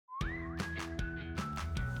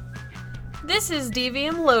This is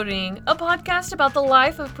DVM Loading, a podcast about the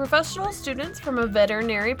life of professional students from a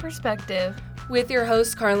veterinary perspective. With your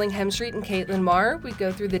hosts, Carling Hemstreet and Caitlin Marr, we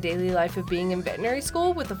go through the daily life of being in veterinary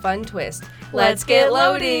school with a fun twist. Let's get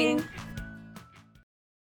loading!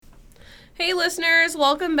 Hey listeners,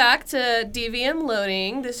 welcome back to DVM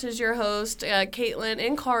Loading. This is your host, Caitlin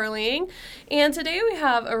and Carling, and today we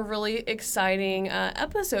have a really exciting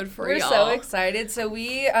episode for y'all. We're so excited. So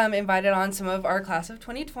we invited on some of our class of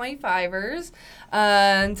 2025ers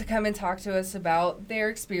to come and talk to us about their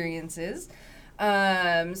experiences.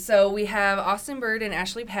 So we have Austin Bird and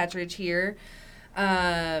Ashleigh Patridge here.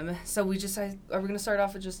 So are we going to start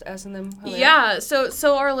off with just asking them? Yeah,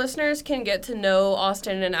 so our listeners can get to know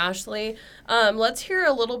Austin and Ashleigh. Let's hear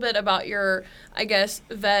a little bit about your, I guess,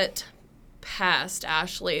 vet past,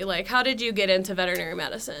 Ashleigh. Like, how did you get into veterinary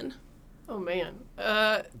medicine? Oh, man.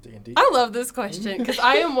 I love this question because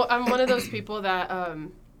I'm one of those people that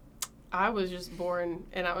I was just born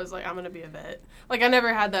and I was like, I'm going to be a vet. Like, I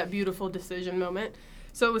never had that beautiful decision moment.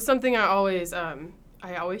 So it was something I always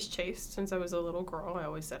chased since I was a little girl. I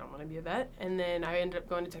always said I want to be a vet. And then I ended up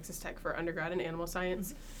going to Texas Tech for undergrad in animal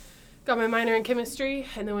science. Got my minor in chemistry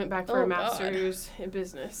and then went back for a master's in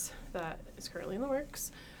business that is currently in the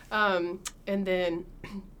works. And then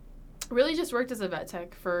really just worked as a vet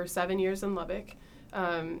tech for 7 years in Lubbock.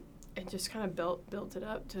 And just kind of built it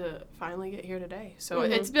up to finally get here today. So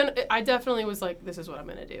I definitely was like, this is what I'm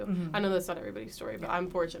going to do. I know that's not everybody's story, but I'm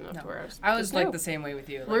fortunate enough to where I was like the same way with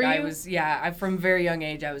you. Like, Were you? I was, from a very young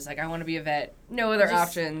age, I was like, I want to be a vet. No other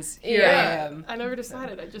options. Here I am. I never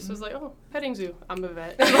decided. I just was like, petting zoo. I'm a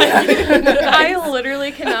vet. I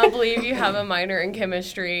literally cannot believe you have a minor in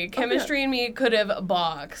chemistry. Chemistry and me could have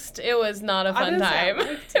boxed. It was not a fun time.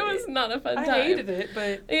 It was not a fun time. I hated it,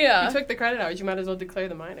 but you took the credit hours. You might as well declare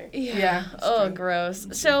the minor. Yeah. Oh, gross.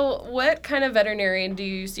 So what kind of veterinarian do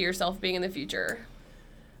you see yourself being in the future?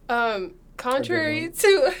 Contrary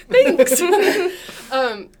to thanks.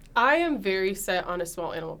 I am very set on a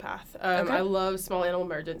small animal path. I love small animal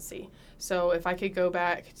emergency. So if I could go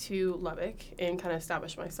back to Lubbock and kind of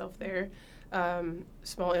establish myself there,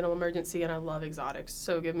 small animal emergency, and I love exotics.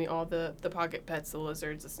 So give me all the pocket pets, the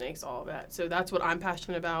lizards, the snakes, all of that. So that's what I'm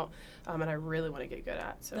passionate about, and I really want to get good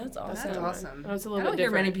at. So that's awesome. That's awesome. It's a little I don't bit hear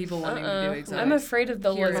different. many people wanting to do exotics. I'm afraid of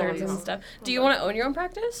the lizards and stuff. Do you want to own your own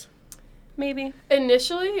practice? Maybe.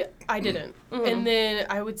 Initially, I didn't. And then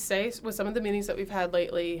I would say with some of the meetings that we've had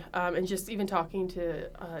lately, and just even talking to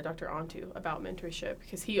Dr. Antu about mentorship,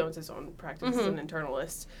 because he owns his own practice as an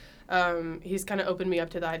internalist, he's kind of opened me up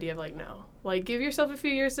to the idea of like, no, like give yourself a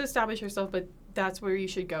few years to establish yourself, but that's where you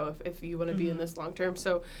should go if you want to be in this long term.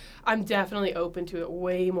 So I'm definitely open to it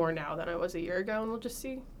way more now than I was a year ago, and we'll just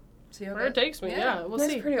see where it takes me. Yeah, we'll see.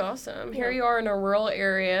 That's pretty awesome. Here you are in a rural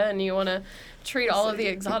area, and you want to treat all of the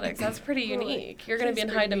exotics. That's pretty unique. You're going to be in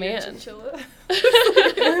high demand.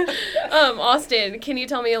 Austin, can you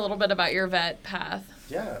tell me a little bit about your vet path?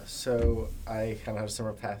 Yeah, so I kind of had a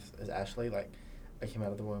similar path as Ashleigh. Like, I came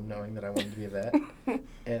out of the womb knowing that I wanted to be a vet,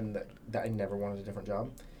 and that I never wanted a different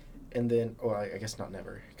job. And then, I guess not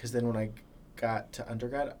never, because then when I got to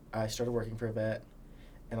undergrad, I started working for a vet.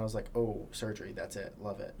 And I was like, surgery, that's it,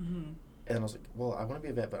 love it. And then I was like, well, I want to be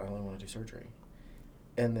a vet, but I only want to do surgery.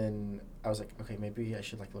 And then I was like, okay, maybe I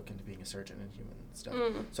should look into being a surgeon and human stuff.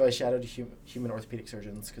 So I shadowed human orthopedic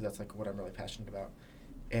surgeons because that's what I'm really passionate about.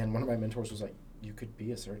 And one of my mentors was like, you could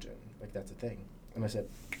be a surgeon, that's a thing. And I said,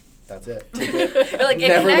 that's it. It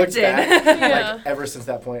Never looked back. Yeah. Ever since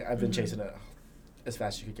that point, I've been chasing it as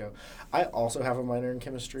fast as you could go. I also have a minor in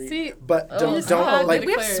chemistry, but don't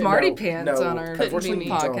we have smarty pants on our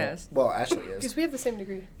podcast. Well, Ashleigh is. Because we have the same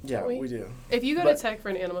degree. Yeah, we do. If you go to Tech for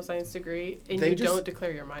an animal science degree and you don't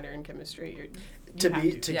declare your minor in chemistry,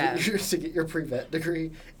 get your pre-vet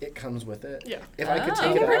degree, it comes with it. Yeah. If I could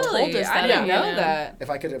take it really? I didn't know that.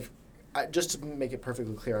 If I could have. Just to make it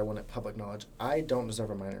perfectly clear, I want it public knowledge. I don't deserve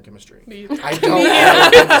a minor in chemistry. Me either. I don't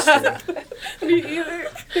have chemistry. Me either.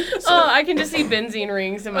 I can just see benzene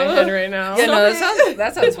rings in my head right now. Yeah, no,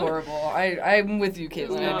 that sounds horrible. I'm with you,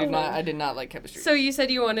 Caitlin. I did not like chemistry. So you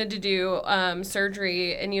said you wanted to do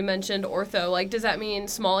surgery, and you mentioned ortho. Does that mean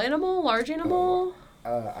small animal, large animal?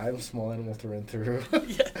 I'm a small animal through and through.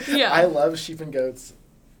 Yeah. I love sheep and goats.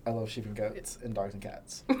 And dogs and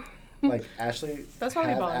cats. Ashleigh that's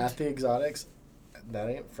why we bond. At the exotics, that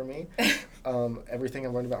ain't for me. Everything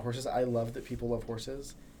I've learned about horses, I love that people love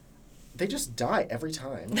horses. They just die every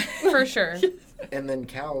time. For sure. And then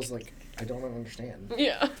cows, I don't understand.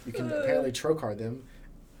 Yeah. You can apparently trocar them.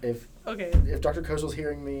 If Dr. Kozel's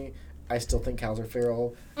hearing me, I still think cows are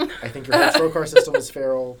feral. I think your whole trocar system is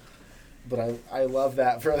feral. But I love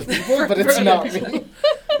that for other people, but it's not me.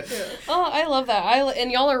 Oh, I love that.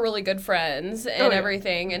 And y'all are really good friends and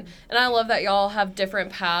everything. And I love that y'all have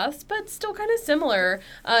different paths, but still kind of similar.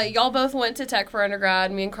 Y'all both went to Tech for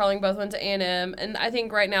undergrad. Me and Carling both went to A&M. And I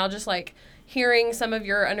think right now, just like hearing some of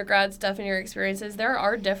your undergrad stuff and your experiences, there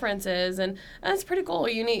are differences. And that's pretty cool,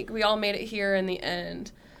 unique. We all made it here in the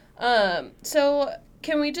end. So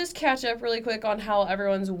can we just catch up really quick on how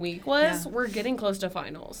everyone's week was? Yeah. We're getting close to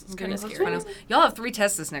finals. It's kind of scary. Y'all have 3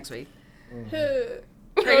 tests this next week.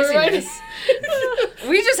 Craziness.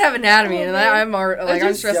 We just have anatomy, and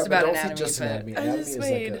I'm stressed about anatomy. Don't just anatomy. Anatomy is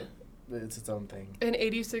like it's its own thing. An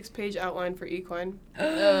 86-page outline for equine.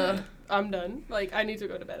 I'm done. Like, I need to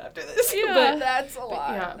go to bed after this. Yeah, but that's a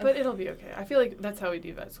lot. But it'll be okay. I feel like that's how we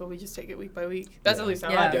do vet school. We just take it week by week. That's at least how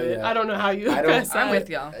I do it. I don't know how you I'm with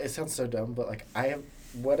y'all. It sounds so dumb, but like I don't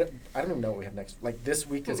even know what we have next. Like this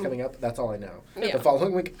week that's coming up, that's all I know. Yeah. The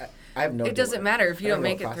following week, I have no idea. It doesn't matter if you don't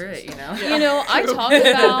make it through it, you know? Yeah. You know, I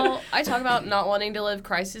talk about not wanting to live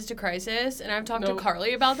crisis to crisis, and I've talked to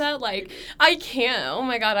Carly about that. Like, I can't. Oh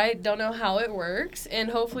my God, I don't know how it works, and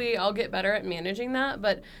hopefully I'll get better at managing that,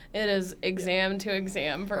 but it is exam to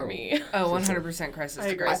exam for me. Oh, 100% crisis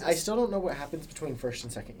to crisis. I still don't know what happens between first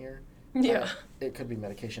and second year. Yeah. It could be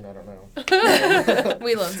medication, I don't know.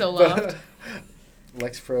 We love Zoloft.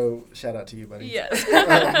 Lex Pro, shout out to you, buddy. Yes.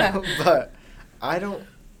 But I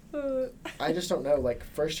just don't know. Like,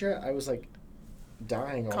 first year, I was, like,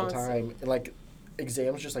 dying all the time. And, like,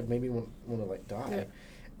 exams just, like, made me want to, like, die. Yeah.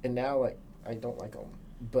 And now, like, I don't like them.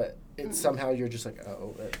 But it's somehow you're just like,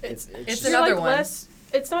 oh. It's another like one.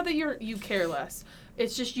 It's not that you care less.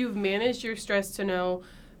 It's just you've managed your stress to know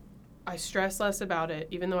I stress less about it.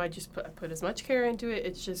 Even though I just put as much care into it,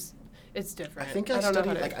 it's just, it's different. I think I don't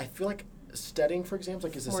know I feel like studying for exams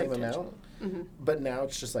like is the same amount, but now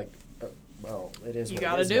it's just like, well, it is. You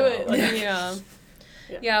gotta do it. Like,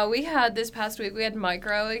 yeah. We had this past week. We had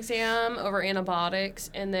micro exam over antibiotics,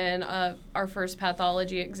 and then our first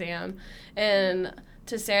pathology exam. And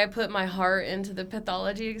to say I put my heart into the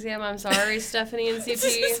pathology exam, I'm sorry, Stephanie and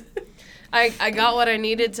CP. I got what I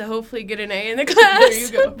needed to hopefully get an A in the class. There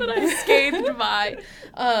you go. But I scathed by.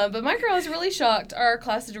 But micro, I was really shocked. Our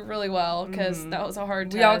class did really well because that was a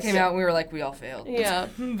hard test. We all came out and we were like, we all failed. Yeah.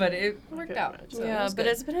 But it worked out. So but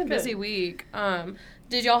it's been a busy week.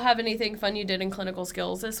 Did y'all have anything fun you did in clinical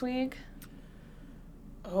skills this week?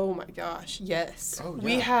 Oh my gosh, yes. Oh, yeah.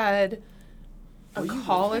 We had a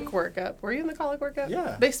colic workup. Were you in the colic workup?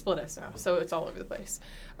 Yeah. They split us now, so it's all over the place.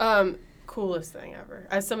 Coolest thing ever.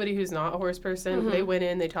 As somebody who's not a horse person, they went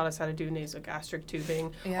in, they taught us how to do nasogastric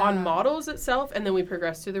tubing on models itself, and then we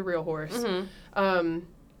progressed to the real horse. Can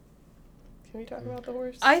we talk about the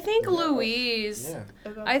horse? I think Louise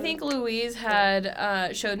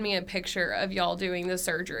had showed me a picture of y'all doing the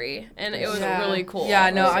surgery, and it was really cool.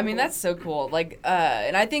 Yeah, no, I mean, that's so cool. Like,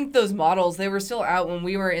 and I think those models, they were still out when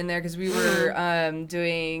we were in there because we were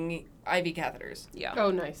doing IV catheters. Yeah.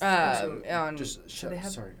 Oh, nice. Sorry, I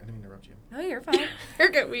didn't interrupt you. No, you're fine. You're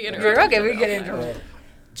good. We get interrupted.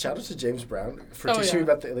 Shout out to James Brown for teaching me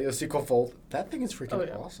about the ileocecal fold. That thing is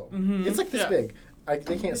freaking awesome. Mm-hmm. It's like this big.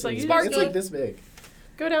 They can't see it. It's like this big.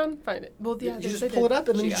 Go down, find it. Well, you just pull it up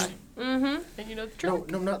and then you just... And you know the trick.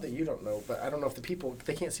 No, not that you don't know, but I don't know if the people,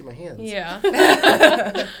 they can't see my hands. Yeah.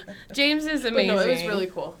 James is amazing. No, it was really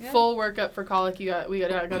cool. Yeah. Full workup for colic. We got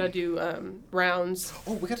to do rounds.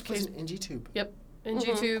 Oh, we got to place an NG tube. Yep.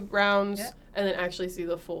 NG tube, rounds, and then actually see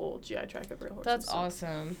the full GI tract of real horses. That's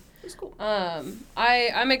awesome. It's cool.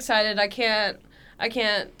 I'm excited. I can't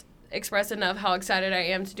express enough how excited I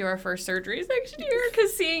am to do our first surgeries next year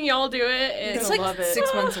because seeing y'all do it is... It's like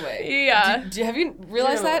 6 months away. Yeah. Have you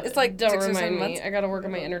realized that? It's like don't 6 or remind 7 me. months. I got to work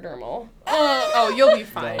on my interdermal. You'll be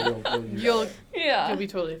fine. You'll be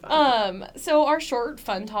totally fine. So our short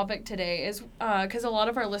fun topic today is, because a lot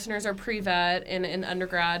of our listeners are pre-vet and in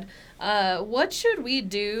undergrad, what should we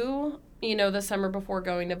do, the summer before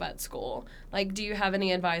going to vet school? Like, do you have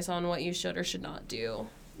any advice on what you should or should not do?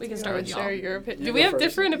 We can start with y'all. Share your opinion. Do we have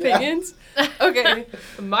different opinions? Okay.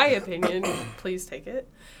 My opinion, please take it,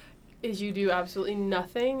 is you do absolutely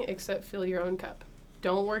nothing except fill your own cup.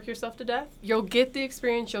 Don't work yourself to death. You'll get the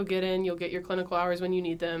experience you'll get in. You'll get your clinical hours when you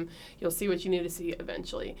need them. You'll see what you need to see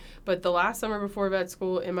eventually. But the last summer before vet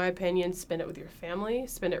school, in my opinion, spend it with your family.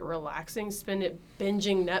 Spend it relaxing. Spend it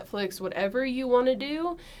binging Netflix, whatever you want to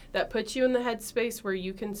do that puts you in the headspace where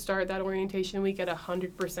you can start that orientation week at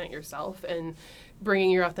 100% yourself and bringing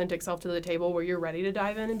your authentic self to the table where you're ready to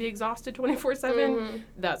dive in and be exhausted 24/7.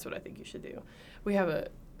 That's what I think you should do. We have a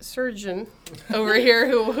surgeon over here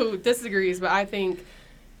who disagrees, but I think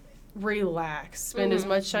relax. Spend as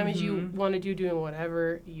much time as you want to do doing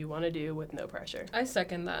whatever you want to do with no pressure. I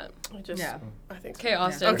second that. I think so. Okay,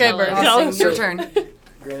 Austin. Okay, tell Bert. us. Austin, your turn.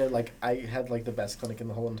 Granted, like, I had, like, the best clinic in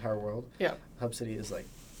the whole entire world. Yeah. Hub City is, like,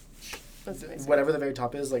 That's amazing. whatever the very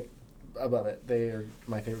top is, like, above it. They are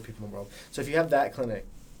my favorite people in the world. So if you have that clinic,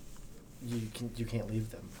 you can't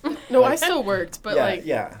leave them. No, Like, I still worked, but I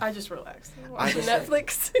just relaxed. I Watching just-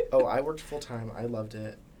 Netflix. Oh, I worked full time. I loved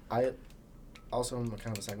it. I also am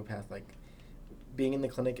kind of a psychopath. Like, being in the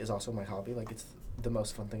clinic is also my hobby. Like, it's the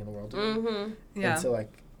most fun thing in the world to do. Mm-hmm. Yeah. And so,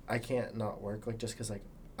 like, I can't not work, like, just because, like,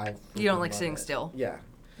 You don't like love sitting it. still. Yeah.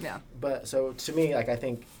 Yeah. But, so, to me, like, I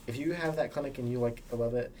think if you have that clinic and you, like,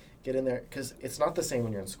 love it, get in there. Because it's not the same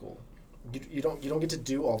when you're in school. You don't get to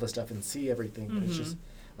do all this stuff and see everything. But it's just,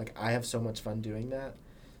 like, I have so much fun doing that.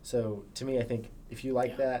 So, to me, I think if you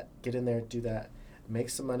like that, get in there, do that. Make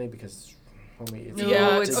some money because... Homie, It's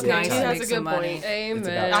nice to That's make a some good money. point.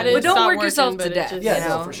 Amen. I didn't But don't stop work yourself working, to but it death. just- Yeah, you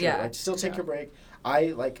know? no, for sure. Yeah. Like, still take your break. I,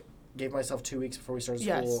 like, gave myself 2 weeks before we started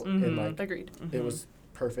Yes. school. And, like, Agreed. it was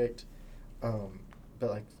perfect. But,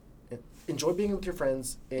 like, enjoy being with your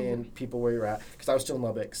friends and people where you're at. Because I was still in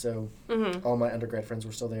Lubbock, so all my undergrad friends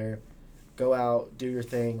were still there. Go out, do your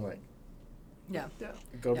thing. Like, Yeah.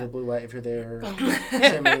 go to Yeah. the Blue Light if you're there.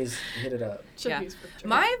 Chimneys, hit it up. Yeah. Chippies for sure.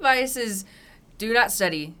 My advice is do not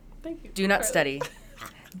study. Thank you. Do not study.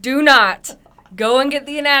 Do not go and get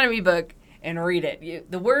the anatomy book and read it.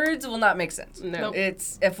 The words will not make sense. No. Nope.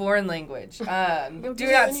 It's a foreign language. You'll Do get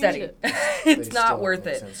it not when you study. need it. It's They not still worth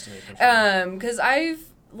make it. sense to me, for sure. Because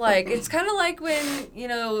it's kind of like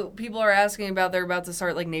when, people are asking about, they're about to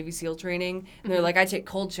start, like, Navy SEAL training, and they're like, I take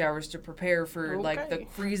cold showers to prepare for, like, the Okay.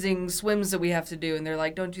 freezing swims that we have to do, and they're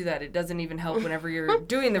like, don't do that. It doesn't even help whenever you're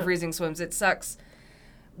doing the freezing swims. It sucks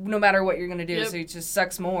no matter what you're going to do, Yep. so it just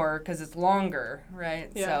sucks more because it's longer, right?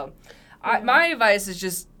 Yeah. So my advice is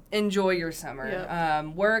just enjoy your summer.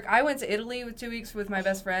 Yep. Work. I went to Italy with 2 weeks with my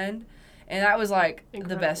best friend, and that was, like, the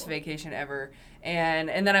best Incredible. vacation ever. And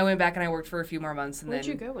then I went back and I worked for a few more months. And Where'd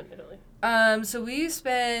then you go in Italy? so we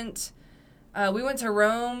spent, we went to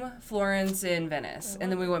Rome, Florence, and Venice, and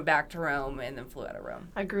then we went back to Rome, and then flew out of Rome.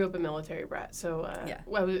 I grew up a military brat, so Yeah.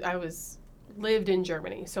 I was lived in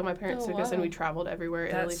Germany. So my parents took us and wow. we traveled everywhere,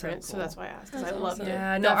 Italy, That's so France. So cool. that's why I asked, because That's I loved awesome. it.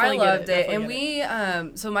 Yeah, no, Definitely I get loved it. And definitely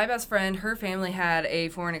we, so my best friend, her family had a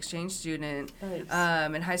foreign exchange student get it.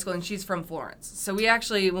 Nice. in high school, and she's from Florence. So we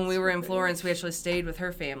actually, when we were in Super Florence, we actually stayed with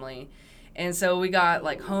her family. And so we got,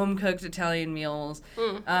 like, home-cooked Italian meals.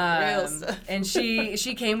 Real And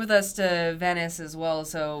she came with us to Venice as well,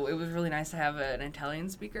 so it was really nice to have an Italian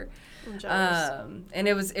speaker. I'm jealous. And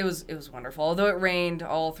it was wonderful. Although it rained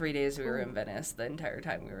all 3 days we were in Venice the entire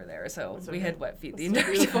time we were there, so That's we okay. had wet feet the It's so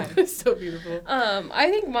entire beautiful. time. It's so beautiful. I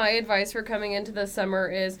think my advice for coming into the summer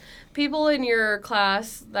is people in your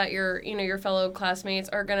class that your fellow classmates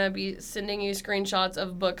are going to be sending you screenshots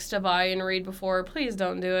of books to buy and read before. Please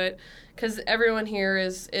don't do it, because everyone here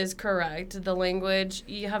is correct. The language,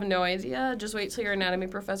 you have no idea. Just wait till your anatomy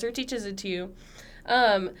professor teaches it to you.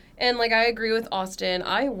 And like I agree with Austin,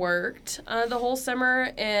 I worked the whole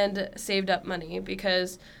summer and saved up money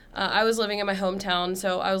because I was living in my hometown,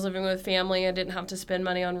 so I was living with family. I didn't have to spend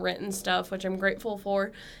money on rent and stuff, which I'm grateful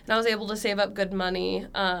for. And I was able to save up good money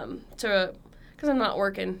because I'm not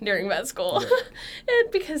working during vet school.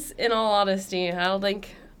 And because, in all honesty, I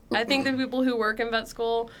think the people who work in vet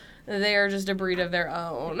school, they are just a breed of their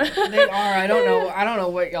own. They are. I don't know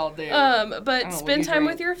what y'all do. But spend time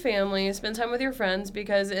with your family, spend time with your friends,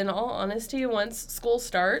 because in all honesty, once school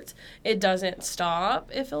starts, it doesn't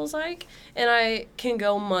stop, it feels like. And I can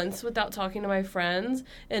go months without talking to my friends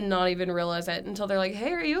and not even realize it until they're like,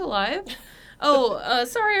 hey, are you alive? Oh,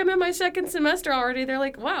 sorry, I'm in my second semester already. They're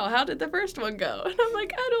like, wow, how did the first one go? And I'm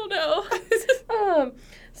like, I don't know.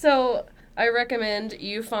 So I recommend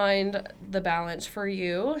you find the balance for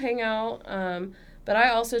you, hang out. But I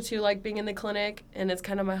also, too, like being in the clinic, and it's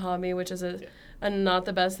kind of my hobby, which is a not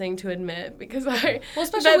the best thing to admit, because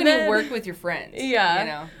especially when you work with your friends. Yeah. You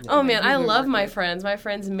know? Oh, man, I Who we love work my with. friends. My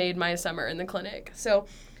friends made my summer in the clinic. So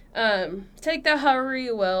take that however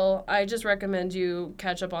you will. I just recommend you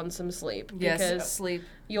catch up on some sleep, Yes, because sleep.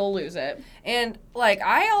 you'll lose it. And, like,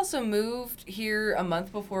 I also moved here a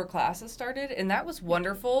month before classes started, and that was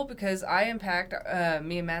wonderful because I unpacked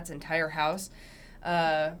me and Matt's entire house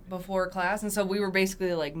before class, and so we were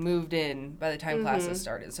basically, like, moved in by the time classes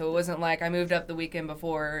started. So it wasn't like I moved up the weekend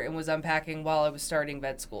before and was unpacking while I was starting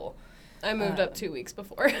vet school. I moved up 2 weeks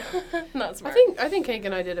before. Not smart. I think Hank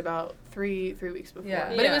and I did about three weeks before. Yeah.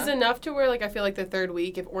 But it Yeah. was enough to where, like, I feel like the third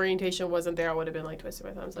week, if orientation wasn't there, I would have been, like, twisting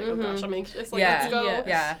my thumbs, like, oh gosh, I'm anxious. Like, Yeah. let's go. Yeah.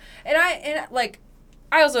 Yeah. And like,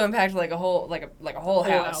 I also unpacked like a whole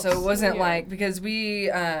house. So it wasn't Yeah. like, because we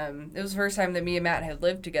it was the first time that me and Matt had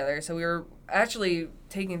lived together, so we were actually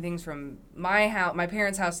taking things from my house, my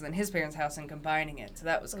parents' house, and then his parents' house and combining it. So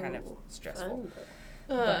that was kind of stressful.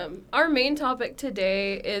 Our main topic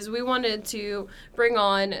today is we wanted to bring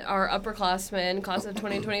on our upperclassmen, class of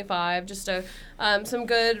 2025, just some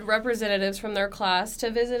good representatives from their class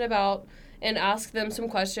to visit about and ask them some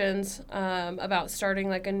questions about starting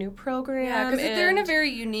like a new program. Yeah, because they're in a very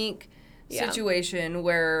unique situation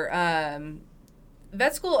where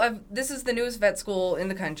vet school, this is the newest vet school in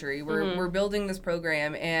the country. We're building this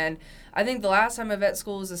program, and I think the last time a vet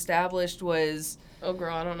school was established was oh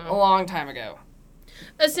girl, I don't know, a long time ago.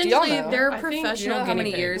 Essentially, know? they're I think- professional do you know how guinea many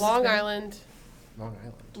pigs. years? Long Island.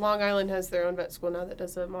 Long Island. Has their own vet school now that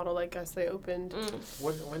does a model like us. They opened.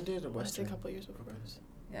 When did I say Western? a couple of years before.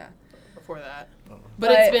 Yeah. Before that. I don't know.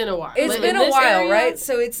 But it's been a while. It's Like, been in a this while, area, right?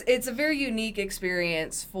 So it's a very unique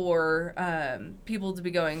experience for people to be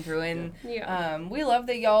going through, and we love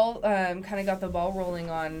that y'all kind of got the ball rolling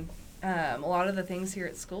on a lot of the things here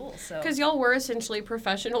at school. So Because y'all were essentially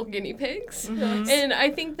professional guinea pigs. Mhm. And I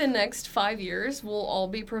think the next 5 years we'll all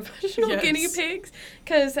be professional Yes. guinea pigs.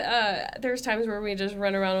 Because there's times where we just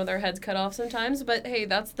run around with our heads cut off sometimes. But hey,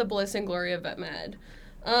 that's the bliss and glory of Vet Med.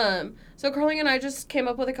 So Carly and I just came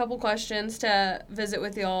up with a couple questions to visit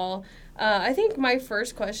with y'all. I think my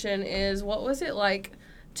first question is, what was it like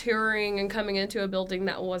touring and coming into a building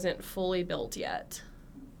that wasn't fully built yet?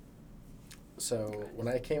 So when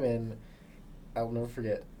I came in, I will never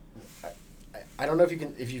forget. I don't know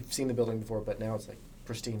if you've seen the building before, but now it's like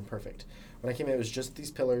pristine, perfect. When I came in, it was just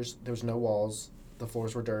these pillars. There was no walls. The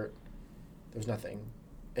floors were dirt. There was nothing,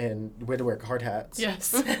 and we had to wear hard hats.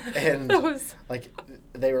 Yes. And That was. like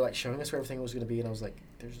they were like showing us where everything was going to be, and I was like,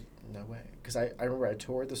 "There's no way," because I remember I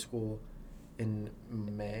toured the school in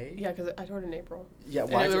May. Yeah, because I toured in April. Yeah,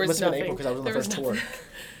 And well, there it was must have been nothing. April because I was on the There was first tour, nothing.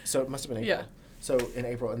 so it must have been April. Yeah. So in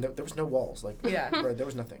April, and there was no walls, like right, there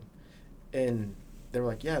was nothing, and they were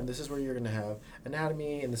like, "Yeah, this is where you're going to have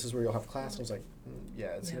anatomy, and this is where you'll have class." And I was like, "Yeah,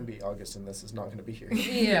 it's going to be August, and this is not going to be here."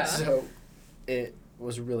 Yeah. So it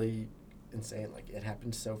was really insane. Like it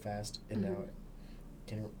happened so fast, and now it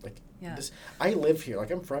can't this. I live here, like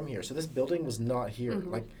I'm from here, so this building was not here.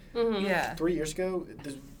 Like yeah. 3 years ago,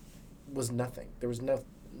 there was nothing. There was no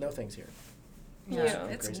things here. Yeah.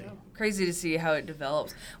 It's crazy. crazy to see how it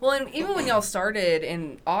develops. Well, and even when y'all started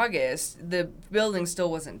in August, the building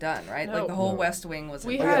still wasn't done, right? No. Like the whole No. West Wing wasn't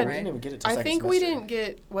We done, had- we right? didn't even get it till I second think we semester. didn't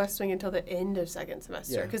get West Wing until the end of second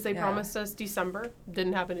semester Yeah. because they Yeah. promised us December.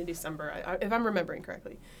 Didn't happen in December, if I'm remembering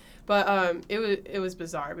correctly. But it was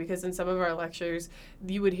bizarre because in some of our lectures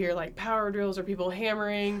you would hear like power drills or people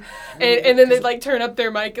hammering, and then they'd like turn up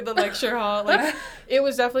their mic in the lecture hall. Like it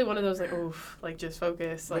was definitely one of those like oof, like just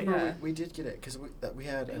focus. Like Remember, we did get it because we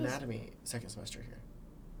had anatomy second semester here.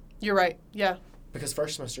 you're right, yeah. Because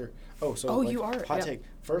first semester, Oh, like, you are, hot yeah. take.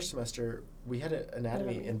 First semester we had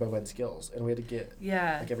anatomy in bovine skills, and we had to get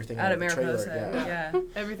Yeah. like everything out out of of the trailer. Mariposa. Yeah. Yeah.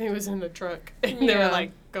 Everything was in the truck, and they were Yeah.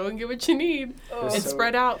 like, "Go and get what you need." It was And so-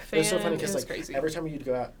 spread out. It Fan. was so funny It because was like crazy. every time you'd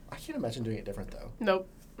go out, I can't imagine doing it different though. Nope.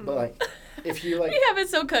 But like if you like, We have it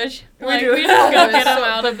so cush. We Like, do. we just go It was get them so-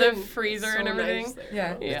 out of the but then freezer so and everything. nice there.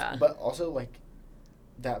 Yeah. Yeah. but also like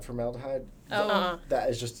that formaldehyde. Oh. That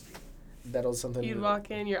is just that was something. You'd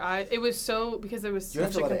walk in, your eyes. It was so because there was You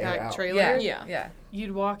have such to a let it air compact out. trailer. Yeah. Yeah. Yeah.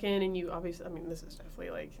 You'd walk in and you obviously. I mean, this is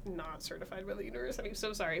definitely like not certified by the university. I'm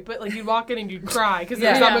so sorry, but like you'd walk in and you'd cry because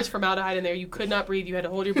there was Yeah. not much formaldehyde in there. You could not breathe. You had to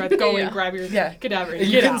hold your breath, go Yeah. and grab your Yeah. cadaver and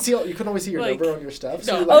And get out. you couldn't always see your Like, number on your stuff.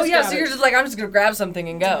 So no. you're like, Oh yeah, so grab you're it. just like, I'm just gonna grab something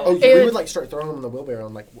and go. oh, we And- would like start throwing them in the wheelbarrow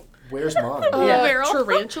and like, where's mine? Yeah. Barrel.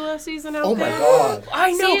 Tarantula season out Oh my there. god.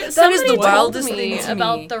 I know See, that is somebody the told wildest me thing to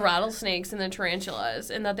about me. the rattlesnakes and the tarantulas,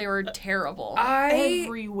 and that they were terrible.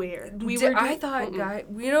 Everywhere. I thought Guy.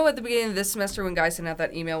 You know, at the beginning of this semester when Guy sent out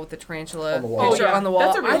that email with the tarantula On the wall. picture Oh, yeah. on the wall,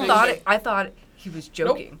 That's a real thing. I thought he was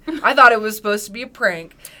joking. I thought it was supposed to be a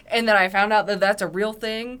prank, and then I found out that that's a real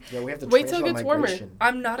thing. Yeah, we have the Wait till it tarantula gets warmer. migration.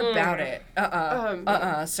 I'm not about it.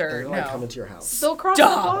 Sir. They're like come No. into your house. They'll cross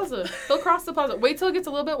Stop. the plaza. They'll cross the plaza. Wait till it gets a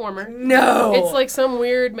little bit warmer. No. It's like some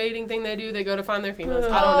weird mating thing they do. They go to find their females. I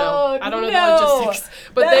don't Oh, know. I don't know no. the logistics.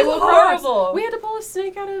 But That they is will cross. horrible. We had to pull a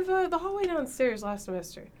snake out of the hallway downstairs last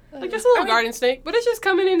semester. Like just a little garden snake, but it's just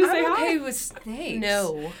coming in to say I'm okay hi. with snakes.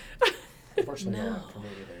 No. Unfortunately, No. not for me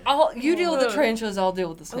either. You deal with the tarantulas. I'll deal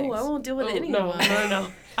with the snakes. Oh, I won't deal with Oh, any no, of them. no.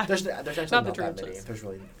 There's actually Not not, the that many. tarantulas.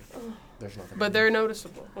 There's nothing. But they're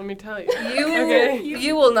noticeable. Let me tell you. You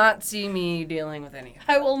you will not see me dealing with any of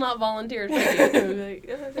I will not volunteer to do.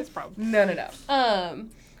 That's probably. No.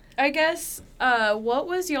 I guess, what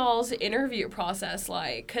was y'all's interview process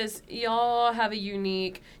like? Because y'all have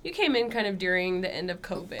you came in kind of during the end of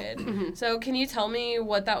COVID. Mm-hmm. So can you tell me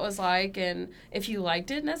what that was like and if you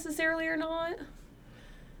liked it necessarily or not?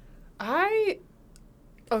 I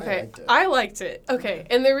liked it. I liked it. Okay.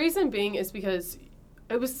 And the reason being is because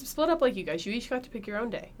it was split up like you guys. You each got to pick your own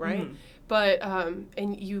day, right? Mm-hmm. But,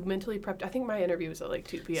 and you mentally prepped. I think my interview was at like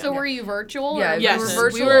 2 p.m. So were you virtual? Yeah, or yes, we in were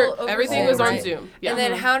person? virtual. everything overall, was on right? Zoom. Yeah. And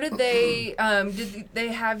then how did they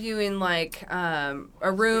have you in like a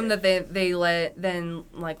room that they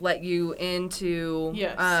let you into?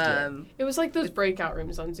 Yes. It was like those breakout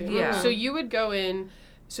rooms on Zoom. Yeah. So you would go in.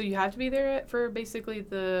 So you have to be there for basically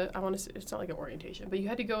it's not like an orientation, but you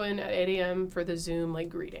had to go in at 8 a.m. for the Zoom like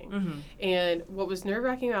greeting. Mm-hmm. And what was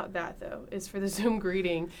nerve-wracking about that though is for the Zoom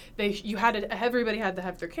greeting, everybody had to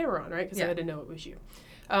have their camera on, right? Because they had to know it was you.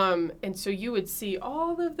 And so you would see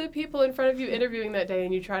all of the people in front of you interviewing that day,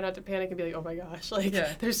 and you try not to panic and be like, oh my gosh,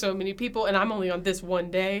 there's so many people, and I'm only on this one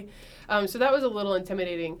day. So that was a little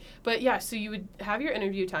intimidating. But yeah, so you would have your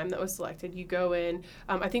interview time that was selected. You go in.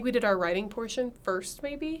 I think we did our writing portion first,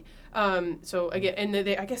 maybe. So again, and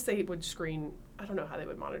I guess they would screen. I don't know how they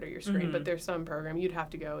would monitor your screen, but there's some program you'd have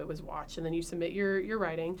to go. It was watch, and then you submit your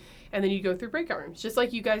writing, and then you go through breakout rooms, just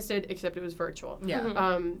like you guys did, except it was virtual. Yeah.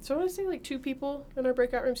 So I want to say like 2 people in our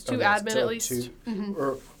breakout rooms, 2 admin at least. 2,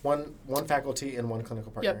 or one faculty and 1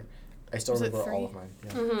 clinical partner. Yep. I still Was it remember 3? all of mine.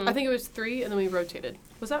 Yeah. Mm-hmm. I think it was 3, and then we rotated.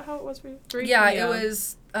 Was that how it was for you? 3? Yeah, it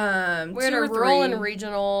was. We had 2 a or rural 3. and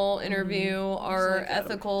regional interview, our like,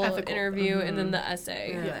 ethical interview, and then the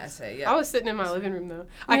essay. Yeah, Yeah. essay. Yeah. I was sitting in my living room though.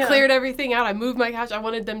 I Yeah. cleared everything out. I moved my couch. I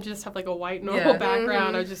wanted them to just have like a white normal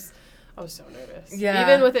background. I was so nervous. Yeah.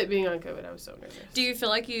 Even with it being on COVID, I was so nervous. Do you feel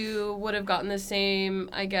like you would have gotten the same,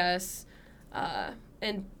 I guess,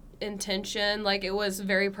 intention? Like it was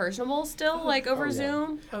very personable still, like over yeah.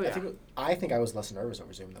 Zoom? Oh yeah. I think I was less nervous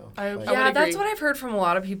over Zoom though. I Yeah, would that's agree. what I've heard from a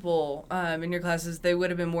lot of people in your classes. They would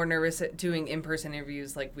have been more nervous at doing in-person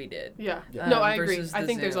interviews like we did. Yeah. Yeah. No, I agree. versus I the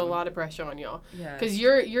think there's a Zoom. lot of pressure on y'all. Yeah. Because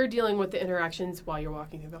you're dealing with the interactions while you're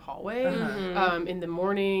walking through the hallway, in the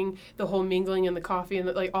morning, the whole mingling and the coffee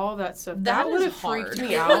and like all that stuff. That would have freaked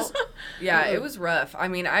me out. Yeah, it was rough. I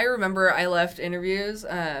mean, I remember I left interviews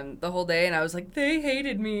the whole day, and I was like, they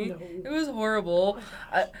hated me. No. It was horrible.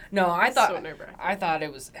 No, I It's thought so nerve-wracking. I thought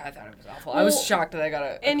it was awful. I was Well, shocked that I got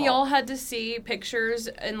a And call. y'all had to see pictures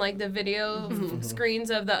and like the video screens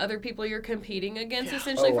of the other people you're competing against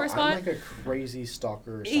essentially for a spot. I'm like a crazy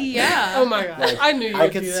stalker. Yeah. Oh my gosh. Like, I knew you I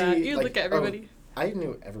would could do that. see, You like, look at everybody. I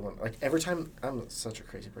knew everyone. Like every time, I'm such a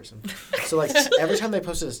crazy person. So like every time they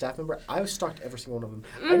posted a staff member, I stalked every single one of them.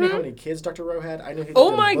 I knew how many kids Dr. Rowe had. I knew he Oh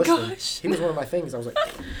lived in my Bushland. gosh. He was one of my things. I was like,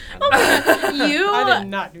 You I did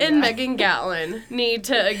not do and that. Megan Gatlin need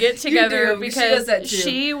to get together do. She does because that too.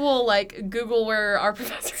 she will like Google where our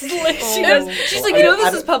professors live. She does. She's like, you know,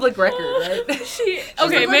 this is public record, right? Okay,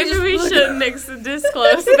 like, maybe just we look shouldn't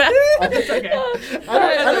disclose that. It's okay.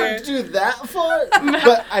 I don't do that far,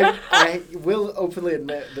 but I will openly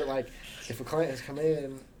admit that like if a client has come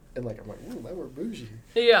in and like I'm like, ooh, they were bougie.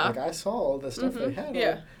 Yeah. Like I saw the stuff they had Yeah.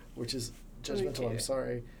 on, which is judgmental. Okay. I'm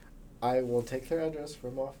sorry. I will take their address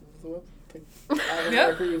from off of the web, out of Yeah.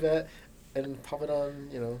 record vet, and pop it on.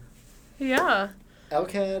 Yeah.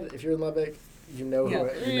 LCAD. If you're in Lubbock, you know who. Yeah.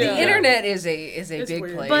 You Yeah. know The internet is a It's big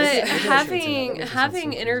weird. place. But That makes having sense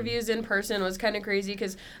having too. interviews in person was kind of crazy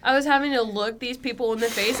because I was having to look these people in the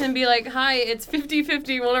face and be like, hi, it's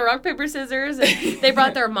 50-50, want to rock, paper, scissors? And they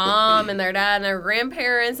brought their mom and their dad and their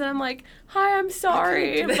grandparents, and I'm like, hi, I'm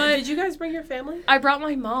sorry. But Did you guys bring your family? I brought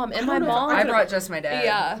my mom, and my don't know if mom... I brought just my dad.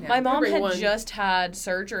 Yeah, my mom bring had one. just had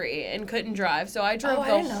surgery and couldn't drive, so I drove Oh,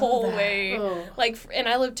 I the didn't know whole that. way, Oh. and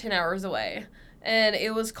I lived 10 hours away. And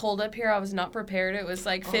it was cold up here. I was not prepared. It was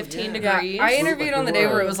like 15 yeah. Yeah, degrees. I interviewed Like on the we day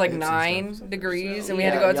were where it was like kids and 9 stuff. degrees, and we Yeah,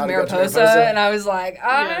 had to go out you to had to go to Mariposa, Mariposa. and I was like,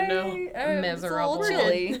 Miserable. It's a little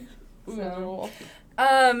chilly.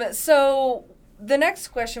 No. So the next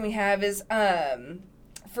question we have is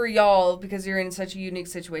for y'all, because you're in such a unique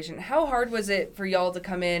situation, how hard was it for y'all to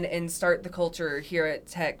come in and start the culture here at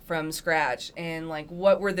Tech from scratch? And like,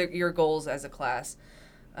 what were your goals as a class?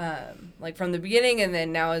 Like from the beginning and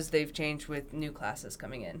then now as they've changed with new classes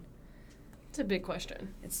coming in? It's a big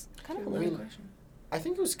question. It's kind of a I loaded mean, question. I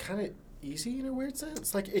think it was kind of easy in a weird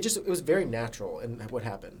sense. Like it was very natural in what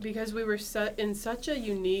happened. Because we were set in such a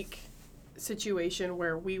unique situation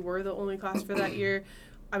where we were the only class for that year.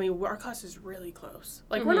 I mean, our class is really close.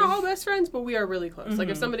 Like, we're not all best friends, but we are really close. Like,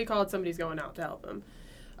 if somebody called, somebody's going out to help them.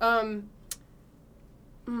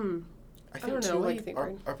 I don't think know. too, What do like you think,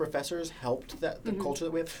 our Brian? professors helped the culture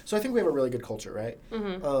that we have. So I think we have a really good culture, right?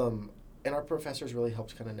 and our professors really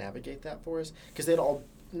helped kind of navigate that for us, because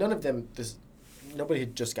nobody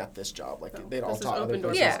had just got this job. Like, they'd all taught other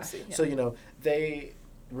places. Yeah. So, they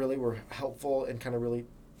really were helpful and kind of really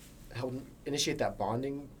helped initiate that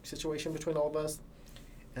bonding situation between all of us.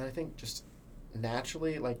 And I think just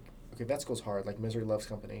naturally, like, okay, vet school's hard. Like, misery loves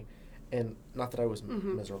company. And not that I was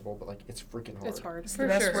miserable, but, like, it's freaking hard. It's hard. It's the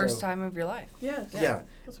best worst time of your life. Yeah. Yeah.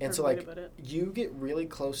 That's a And so, perfect like, way to put it. you get really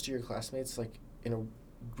close to your classmates, like, in a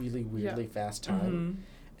really weirdly fast time. Mm-hmm.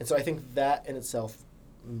 And so I think that in itself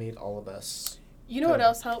made all of us. You know what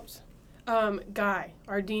else helped? Guy,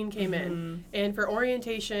 our dean, came in, and for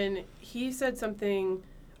orientation, he said something,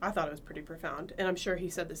 I thought it was pretty profound, and I'm sure he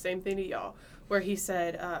said the same thing to y'all, where he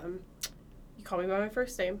said, you call me by my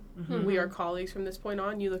first name. We are colleagues from this point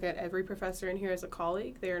on. You look at every professor in here as a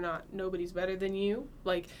colleague. They are not, nobody's better than you.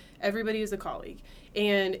 Like, everybody is a colleague.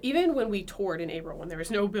 And even when we toured in April, when there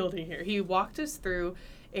was no building here, he walked us through,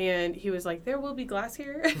 and he was like, there will be glass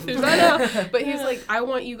here. But he's like, I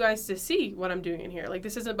want you guys to see what I'm doing in here. Like,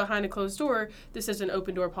 this isn't behind a closed door. This is an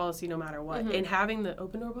open door policy no matter what. And having the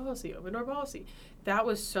open door policy, that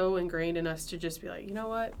was so ingrained in us to just be like, you know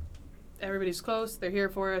what? Everybody's close. They're here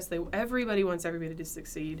for us. Everybody wants everybody to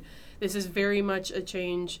succeed. This is very much a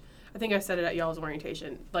change. I think I said it at y'all's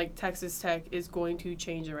orientation. Like, Texas Tech is going to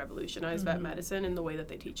change and revolutionize vet medicine in the way that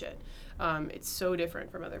they teach it. It's so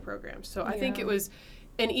different from other programs. So I think it was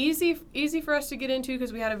an easy for us to get into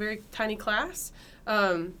because we had a very tiny class.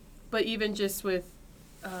 But even just with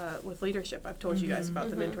leadership, I've told you guys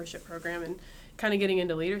about the mentorship program and kind of getting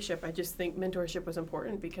into leadership. I just think mentorship was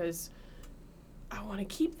important because I want to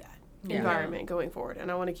keep that environment going forward, and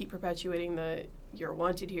I want to keep perpetuating you're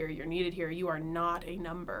wanted here, you're needed here, you are not a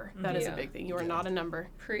number. That is a big thing. You are not a number.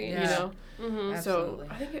 You know? So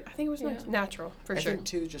I think it was natural for sure. I think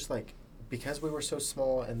too, just like because we were so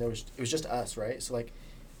small and it was just us, right? So like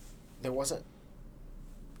there wasn't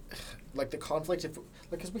like the conflict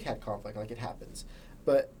because we had conflict, like it happens,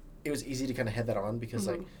 but it was easy to kind of head that on because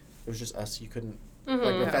like it was just us. You couldn't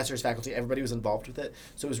like professors, faculty, everybody was involved with it,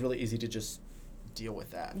 so it was really easy to just deal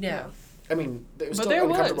with that. Yeah. I mean, it was but still there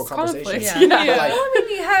uncomfortable was conversations. conflict. Yeah. Like, Well, I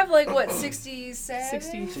mean, you have like what 63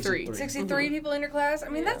 63 people in your class. I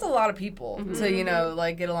mean, that's a lot of people to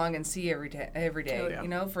like get along and see every day. You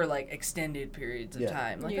know, for like extended periods of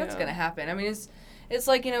time. Like that's gonna happen. I mean, it's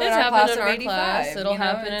like in our class of 85. It'll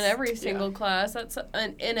happen in every single class. That's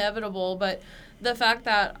inevitable. But the fact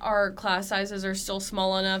that our class sizes are still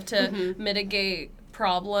small enough to mitigate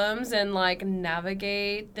problems and like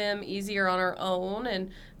navigate them easier on our own, and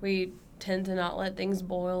we tend to not let things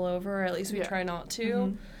boil over, or at least we try not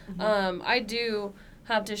to. I do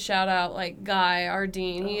have to shout out like Guy, our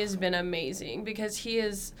dean. He has been amazing because he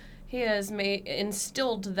has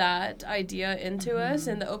instilled that idea into us,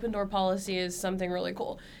 and the open door policy is something really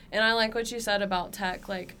cool. And I like what you said about tech,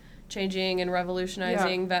 like changing and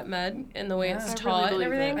revolutionizing vet med and the way it's taught and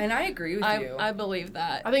everything. And I agree with you. I believe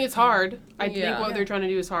that. I think it's hard. I think what they're trying to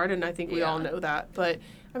do is hard, and I think we all know that. But,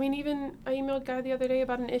 I mean, even I emailed Guy the other day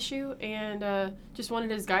about an issue and just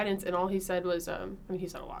wanted his guidance, and all he said was, I mean, he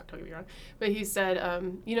said a lot, don't get me wrong, but he said,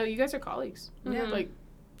 you guys are colleagues. Like,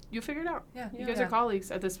 you'll figure it out. You guys are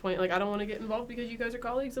colleagues at this point. Like, I don't want to get involved because you guys are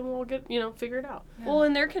colleagues, and we'll get, figure it out. Well,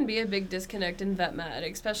 and there can be a big disconnect in vet med,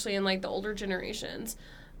 especially in, like, the older generations.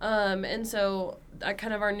 And so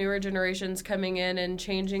kind of our newer generations coming in and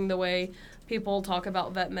changing the way people talk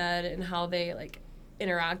about vet med and how they like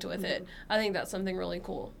interact with it. I think that's something really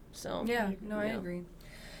cool. So I agree.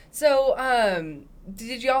 So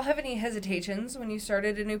did y'all have any hesitations when you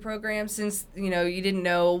started a new program since you didn't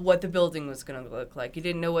know what the building was going to look like, you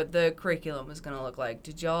didn't know what the curriculum was going to look like?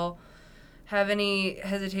 Did y'all have any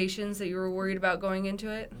hesitations that you were worried about going into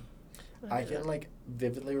it? I can like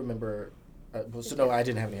vividly remember. No, I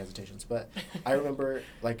didn't have any hesitations, but I remember,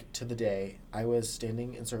 like, to the day, I was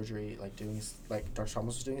standing in surgery, like, Dr.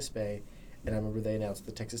 Thomas was doing a spay, and I remember they announced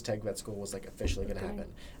the Texas Tech Vet School was, like, officially going to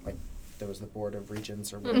happen. Like, there was the Board of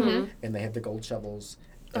Regents or whatever, and they had the gold shovels,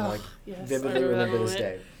 and, vividly remember this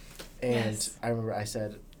day. And I remember I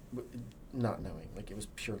said, not knowing, like, it was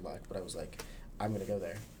pure luck, but I was like, I'm going to go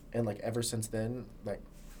there. And, like, ever since then, like,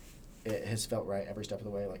 it has felt right every step of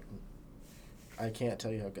the way, like, I can't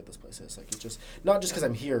tell you how good this place is. Like, it's just not just because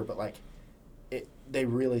I'm here, but like, they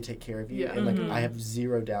really take care of you, and like I have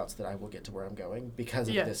zero doubts that I will get to where I'm going because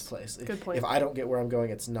of this place. Good point. If I don't get where I'm going,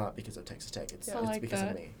 it's not because of Texas Tech. It's because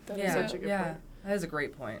of me. That is such a good point. That is a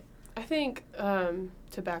great point. I think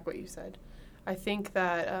to back what you said, I think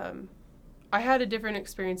that I had a different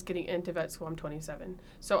experience getting into vet school. I'm 27.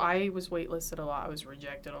 So I was waitlisted a lot. I was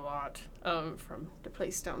rejected a lot from the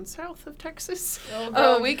place down south of Texas.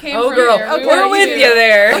 We came Oh, from girl. there. We We're were with too. you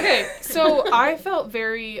there. Okay, so I felt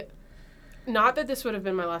very, not that this would have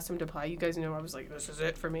been my last time to apply. You guys know I was like, this is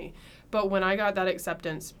it for me. But when I got that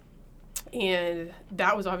acceptance, and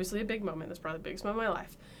that was obviously a big moment. That's probably the biggest moment of my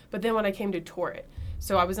life. But then when I came to tour it,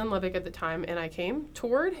 so I was in Lubbock at the time, and I came,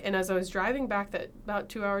 toured, and as I was driving back, that about